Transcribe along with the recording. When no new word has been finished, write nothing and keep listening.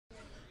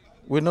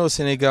We know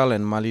Senegal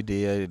and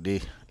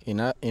Mali.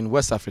 In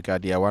West Africa,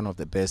 they are one of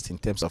the best in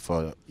terms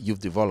of youth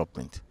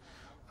development.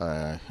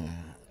 Uh,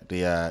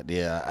 they are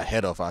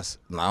ahead of us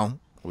now.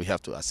 We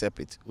have to accept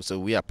it. So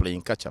we are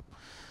playing catch up.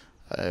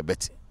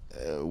 But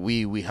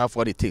we have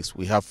what it takes.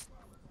 We have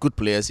good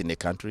players in the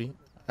country,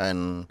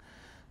 and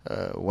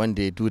when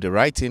they do the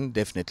right thing,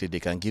 definitely they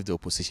can give the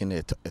opposition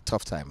a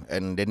tough time.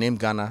 And the name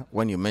Ghana,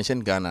 when you mention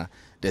Ghana,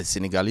 the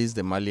Senegalese,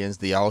 the Malians,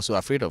 they are also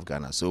afraid of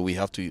Ghana. So we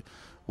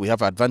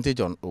have advantage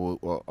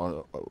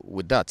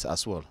with that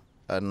as well.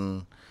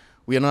 And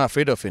we are not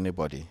afraid of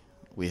anybody.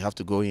 We have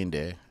to go in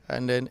there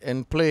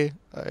and play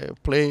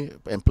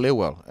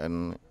well.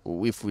 And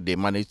if they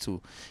manage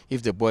to,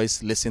 if the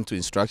boys listen to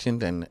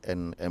instruction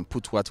and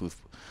put what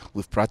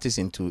we've practiced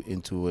into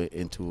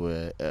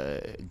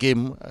a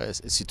game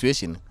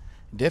situation,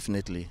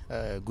 definitely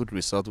a good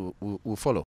result will follow.